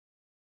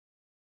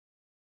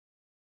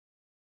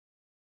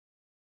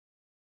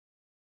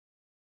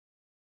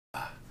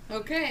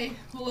Okay,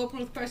 we'll open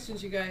with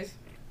questions, you guys.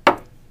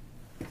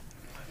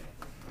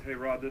 Hey,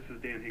 Rob, this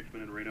is Dan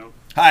Hicksman in Reno.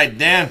 Hi,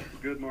 Dan.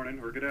 Good morning,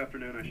 or good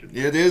afternoon, I should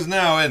say. It is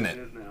now, isn't It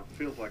it? is now.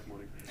 Feels like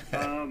morning.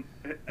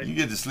 You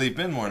get to sleep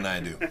in more than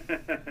I do.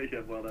 Yeah,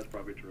 well, that's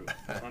probably true.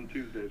 On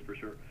Tuesdays, for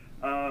sure.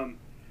 I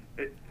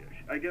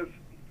guess,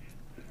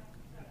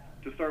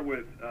 to start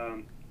with,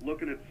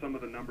 looking at some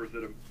of the numbers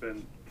that have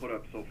been put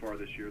up so far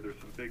this year, there's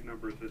some big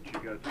numbers that you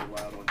guys have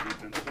allowed on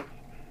defense.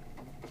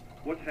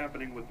 What's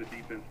happening with the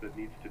defense that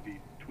needs to be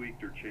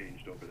tweaked or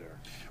changed over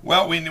there?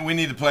 Well, we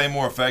need to play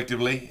more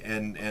effectively,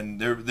 and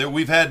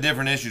we've had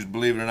different issues,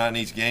 believe it or not, in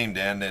each game,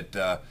 Dan. That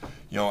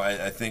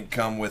I think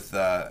come with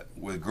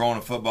growing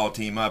a football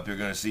team up, we're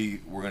going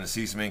to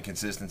see some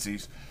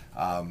inconsistencies.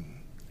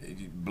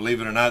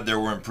 Believe it or not, there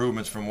were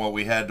improvements from what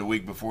we had the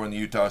week before in the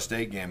Utah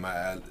State game.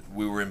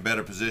 We were in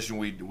better position.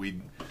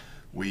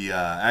 We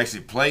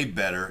actually played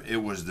better.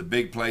 It was the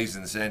big plays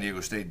in the San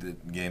Diego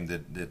State game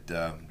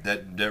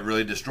that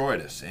really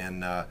destroyed us.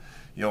 And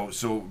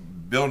so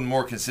building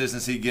more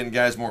consistency, getting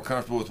guys more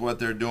comfortable with what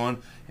they're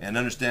doing, and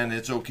understanding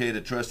it's okay to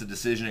trust the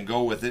decision and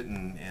go with it.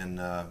 And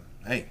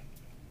hey,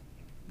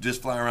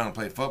 just fly around and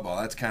play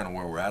football. That's kind of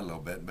where we're at a little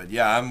bit. But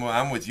yeah,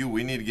 I'm with you.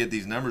 We need to get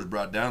these numbers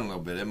brought down a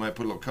little bit. It might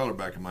put a little color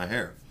back in my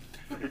hair.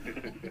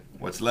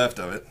 What's left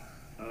of it.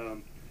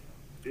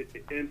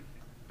 And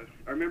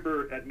I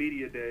remember at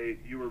Media Day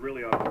you were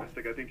really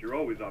optimistic. I think you're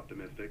always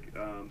optimistic.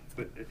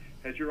 But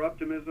has your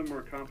optimism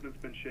or confidence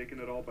been shaken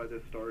at all by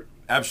this start?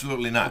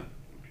 Absolutely not.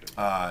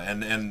 Okay.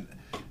 And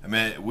I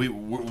mean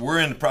we're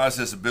in the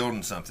process of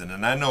building something,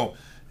 and I know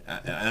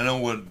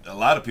what a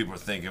lot of people are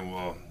thinking.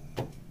 Well,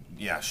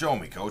 yeah, show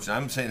me, Coach. And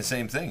I'm saying the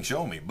same thing.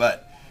 Show me,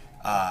 but.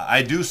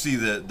 I do see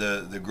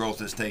the growth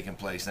that's taking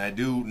place, and I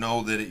do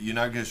know that you're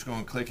not just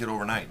going to click it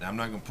overnight. I'm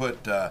not going to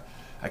put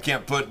I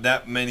can't put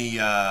that many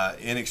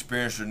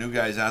inexperienced or new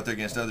guys out there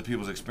against other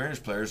people's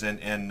experienced players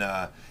and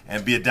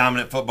be a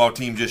dominant football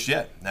team just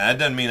yet. Now that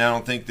doesn't mean I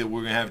don't think that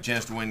we're going to have a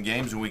chance to win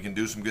games and we can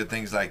do some good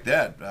things like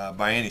that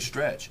by any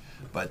stretch.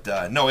 But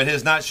no, it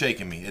has not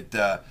shaken me.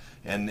 To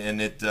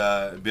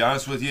be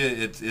honest with you,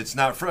 it's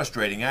not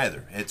frustrating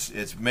either.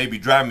 It's maybe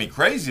driving me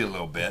crazy a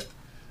little bit.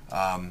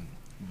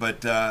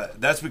 But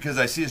that's because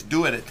I see us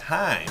do it at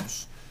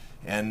times,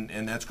 and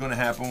that's going to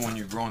happen when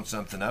you're growing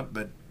something up.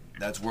 But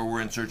that's where we're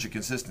in search of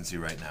consistency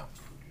right now.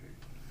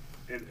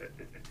 Okay. And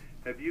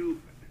have you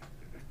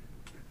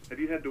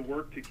had to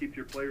work to keep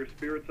your players'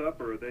 spirits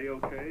up, or are they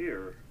okay?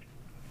 Or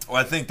well,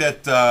 I think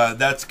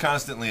that's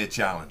constantly a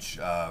challenge.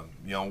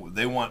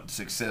 They want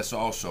success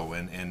also,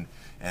 and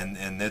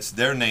that's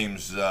their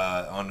names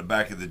on the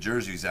back of the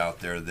jerseys out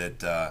there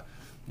that.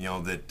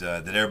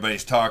 That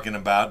everybody's talking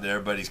about, that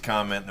everybody's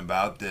commenting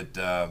about,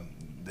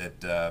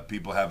 that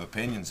people have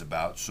opinions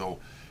about. So,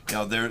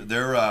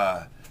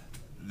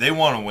 they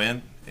want to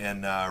win,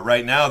 and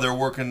right now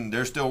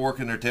they're still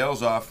working their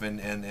tails off,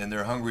 and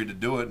they're hungry to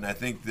do it. And I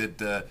think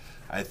that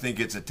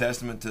it's a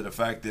testament to the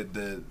fact that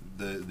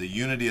the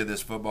unity of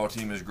this football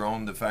team has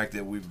grown. The fact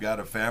that we've got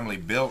a family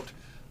built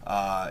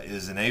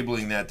is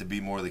enabling that to be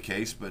more the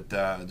case. But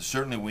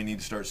certainly we need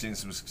to start seeing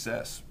some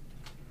success.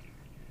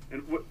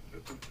 And what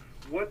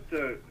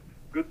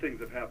good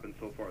things have happened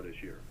so far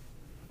this year?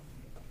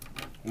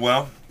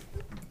 Well,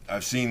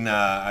 I've seen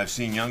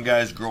young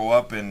guys grow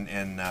up and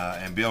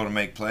be able to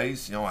make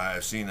plays.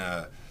 I've seen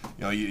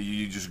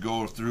you just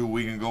go through.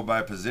 We can go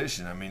by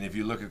position. I mean, if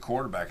you look at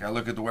quarterback, I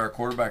look at the way our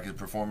quarterback is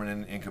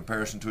performing in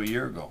comparison to a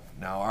year ago.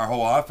 Now, our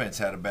whole offense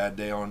had a bad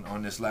day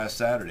on this last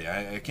Saturday.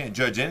 I can't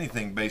judge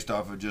anything based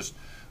off of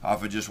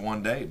just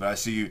one day, but I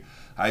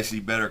see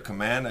better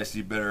command. I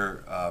see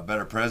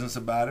better presence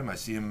about him. I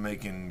see him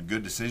making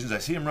good decisions. I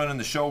see him running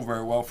the show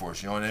very well for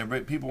us.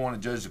 And people want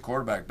to judge the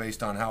quarterback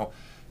based on how,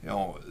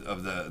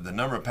 of the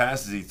number of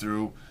passes he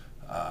threw.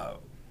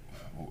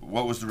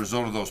 What was the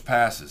result of those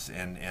passes,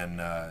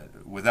 and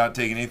without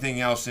taking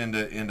anything else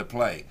into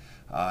play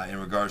in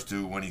regards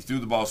to when he threw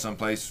the ball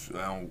someplace,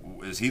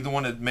 is he the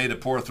one that made a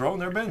poor throw?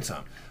 And there have been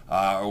some.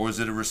 Or was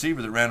it a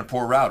receiver that ran a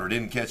poor route or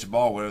didn't catch the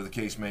ball, whatever the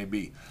case may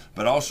be.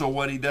 But also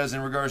what he does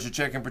in regards to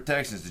checking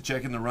protections, to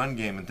checking the run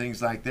game and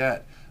things like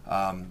that,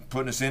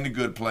 putting us into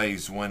good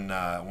plays when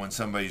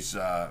somebody's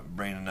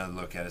bringing another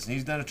look at us. And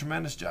he's done a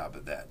tremendous job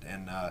at that.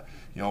 And,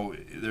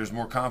 there's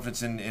more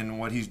confidence in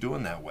what he's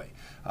doing that way.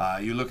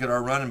 You look at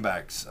our running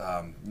backs,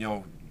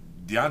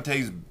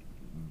 Deontay's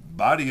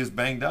body is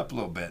banged up a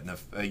little bit. And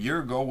a year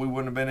ago, we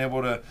wouldn't have been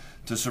able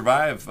to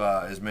survive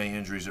as many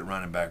injuries at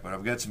running back. But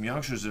I've got some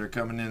youngsters that are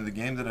coming into the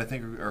game that I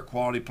think are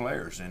quality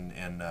players.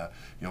 And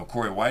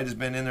Corey White has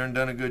been in there and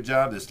done a good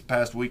job. This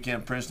past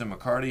weekend, Princeton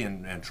McCarty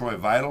and Troy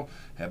Vital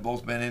have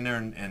both been in there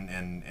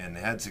and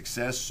had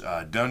success,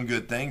 done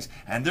good things.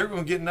 And they're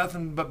going to get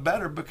nothing but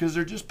better because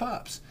they're just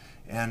pups.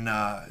 And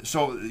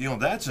so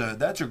that's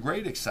a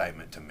great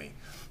excitement to me.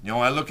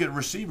 I look at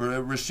receiver.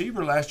 A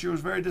receiver last year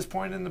was very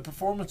disappointed in the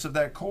performance of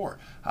that core.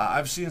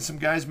 I've seen some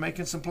guys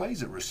making some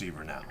plays at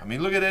receiver now. I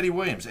mean, look at Eddie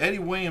Williams. Eddie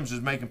Williams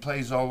is making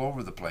plays all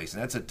over the place,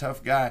 and that's a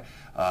tough guy,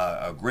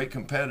 a great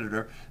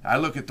competitor. I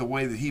look at the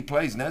way that he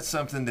plays, and that's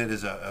something that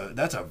is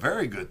that's a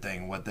very good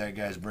thing. What that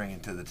guy's bringing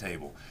to the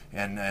table,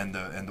 and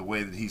the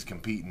way that he's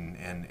competing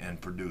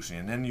and producing.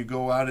 And then you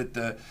go out at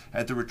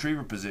the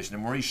retriever position,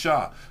 and Maurice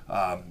Shaw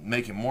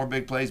making more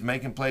big plays,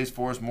 making plays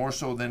for us more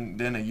so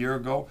than a year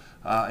ago.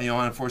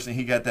 Unfortunately,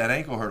 he got that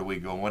ankle hurt a week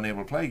ago and wasn't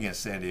able to play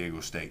against San Diego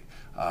State.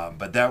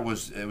 But it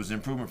was an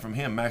improvement from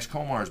him. Max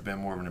Comar has been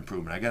more of an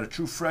improvement. I got a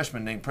true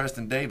freshman named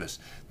Preston Davis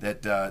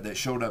that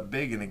showed up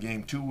big in a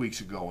game 2 weeks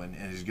ago, and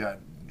he's got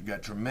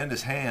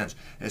tremendous hands.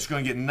 It's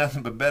going to get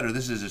nothing but better.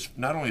 This is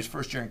not only his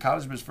first year in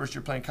college, but his first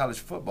year playing college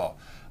football.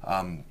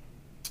 And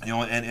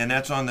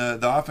that's on the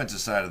offensive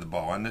side of the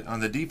ball. On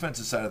the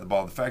defensive side of the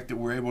ball, the fact that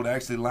we're able to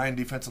actually line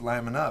defensive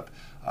linemen up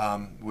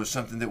was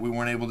something that we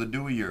weren't able to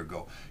do a year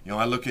ago.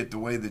 I look at the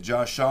way that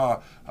Josh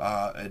Shaw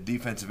at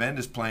defensive end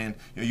is playing.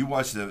 You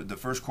watch the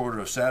first quarter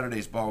of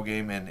Saturday's ball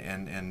game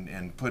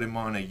and put him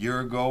on a year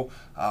ago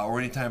or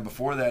any time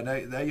before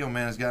that young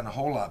man has gotten a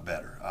whole lot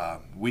better.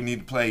 We need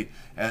to play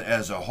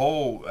as a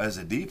whole, as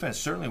a defense.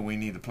 Certainly we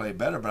need to play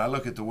better, but I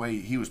look at the way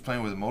he was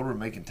playing with a motor,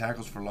 making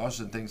tackles for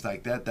losses and things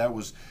like that. That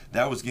was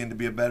getting to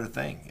be a better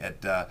thing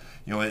at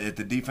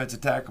the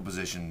defensive tackle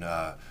position.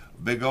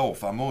 Big O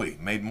Famui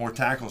made more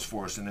tackles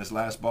for us in this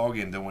last ball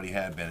game than what he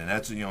had been, and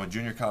that's a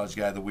junior college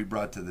guy that we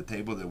brought to the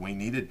table that we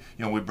needed.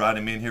 We brought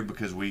him in here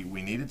because we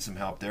needed some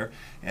help there,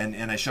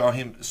 and I saw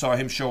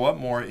him show up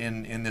more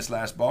in this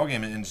last ball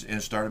game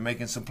and started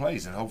making some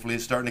plays, and hopefully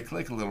it's starting to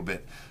click a little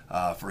bit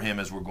for him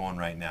as we're going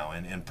right now.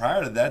 And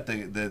prior to that,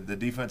 the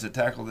defensive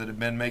tackle that had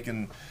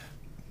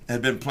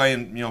been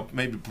playing,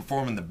 maybe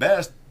performing the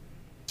best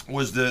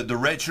was the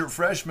redshirt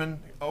freshman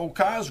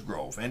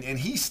Cosgrove, and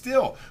he's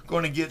still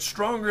going to get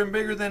stronger and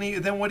bigger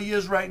than what he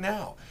is right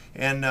now,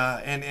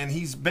 and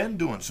he's been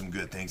doing some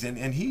good things,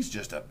 and he's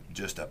just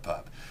a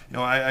pup.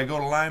 I go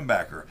to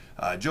linebacker.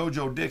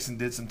 JoJo Dixon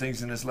did some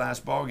things in this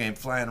last ball game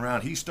flying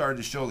around. He started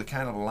to show the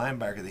kind of a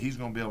linebacker that he's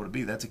going to be able to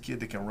be. That's a kid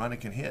that can run and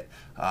can hit.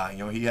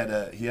 He had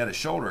a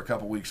shoulder a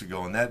couple weeks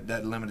ago, and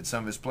that limited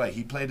some of his play.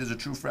 He played as a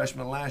true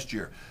freshman last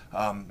year,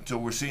 so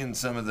we're seeing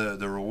some of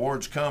the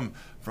rewards come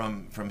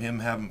from him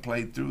having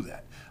played through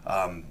that.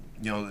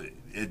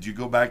 You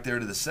go back there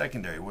to the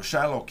secondary. Well,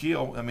 Shiloh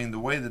Keel, I mean, the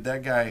way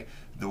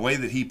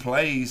that he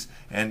plays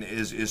and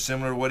is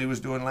similar to what he was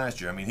doing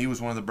last year. I mean, he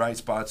was one of the bright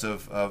spots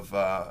of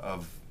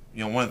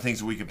one of the things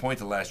that we could point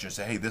to last year and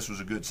say, hey, this was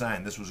a good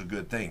sign, this was a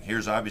good thing.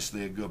 Here's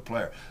obviously a good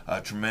player,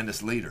 a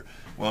tremendous leader.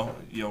 Well,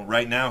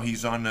 right now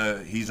he's on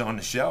the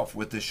shelf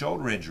with this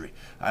shoulder injury.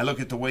 I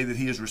look at the way that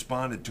he has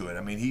responded to it.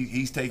 I mean,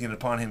 he's taken it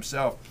upon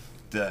himself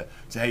to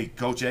say, hey,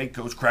 Coach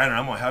Kreiner,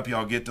 I'm going to help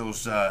y'all get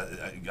those.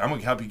 I'm going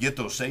to help you get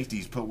those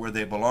safeties put where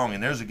they belong.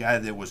 And there's a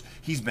guy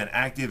he's been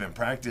active in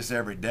practice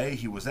every day.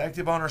 He was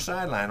active on our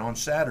sideline on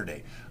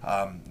Saturday.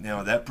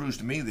 That proves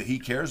to me that he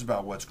cares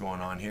about what's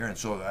going on here. And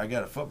so I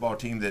got a football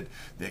team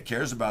that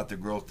cares about the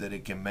growth that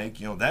it can make.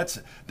 That's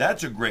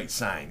a great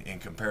sign in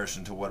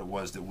comparison to what it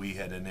was that we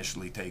had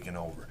initially taken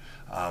over.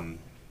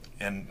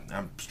 And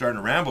I'm starting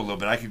to ramble a little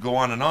bit. I could go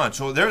on and on.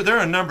 So there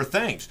are a number of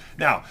things.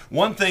 Now,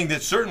 one thing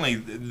that certainly,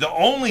 the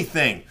only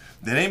thing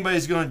that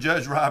anybody's going to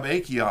judge Robb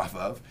Akey off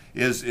of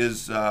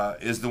is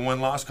the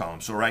win-loss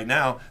column. So right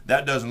now,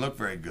 that doesn't look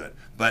very good.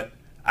 But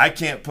I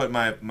can't put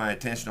my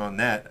attention on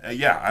that.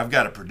 I've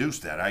got to produce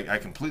that. I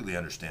completely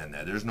understand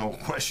that. There's no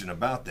question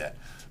about that.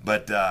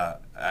 But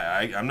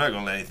I'm not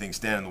going to let anything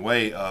stand in the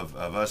way of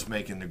us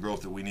making the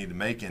growth that we need to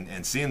make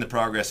and seeing the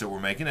progress that we're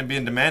making and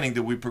being demanding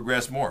that we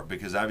progress more,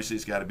 because obviously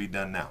it's got to be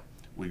done now.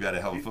 We've got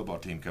a hell of a football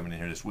team coming in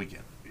here this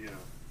weekend. Yeah.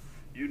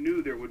 You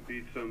knew there would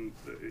be some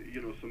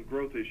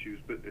growth issues,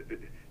 but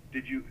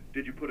did you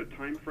put a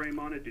time frame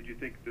on it? Did you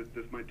think that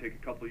this might take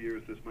a couple of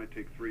years, this might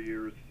take 3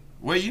 years?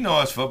 Well,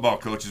 us football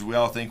coaches, we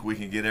all think we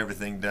can get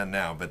everything done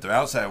now, but the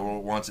outside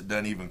world wants it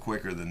done even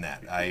quicker than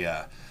that.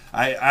 I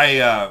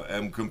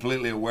am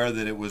completely aware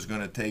that it was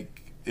going to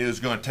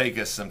take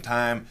us some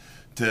time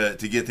to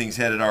get things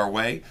headed our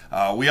way.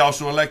 We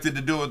also elected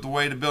to do it the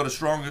way to build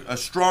a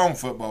strong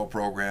football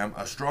program,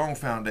 a strong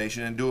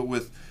foundation, and do it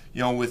with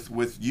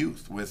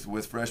youth,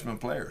 with freshman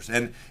players.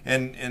 And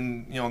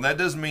that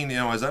doesn't mean,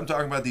 as I'm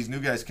talking about these new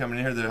guys coming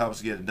in here that help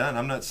us get it done,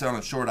 I'm not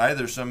selling short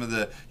either some of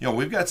the,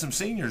 we've got some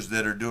seniors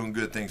that are doing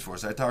good things for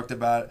us. I talked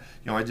about,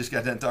 I just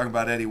got done talking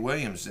about Eddie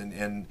Williams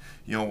and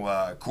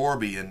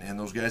Corby and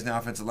those guys in the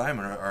offensive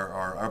linemen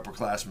are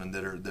upperclassmen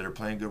that are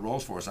playing good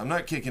roles for us. I'm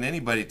not kicking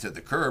anybody to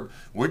the curb.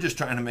 We're just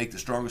trying to make the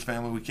strongest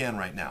family we can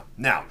right now.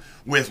 Now,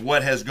 with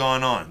what has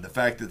gone on, the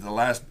fact that the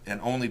last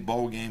and only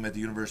bowl game at the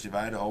University of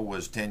Idaho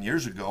was 10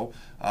 years ago,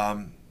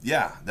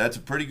 that's a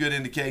pretty good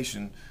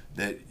indication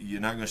that you're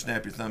not going to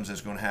snap your thumbs and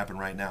it's going to happen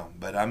right now.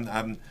 But I'm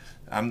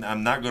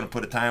not going to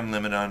put a time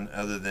limit on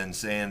other than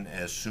saying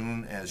as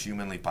soon as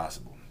humanly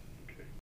possible.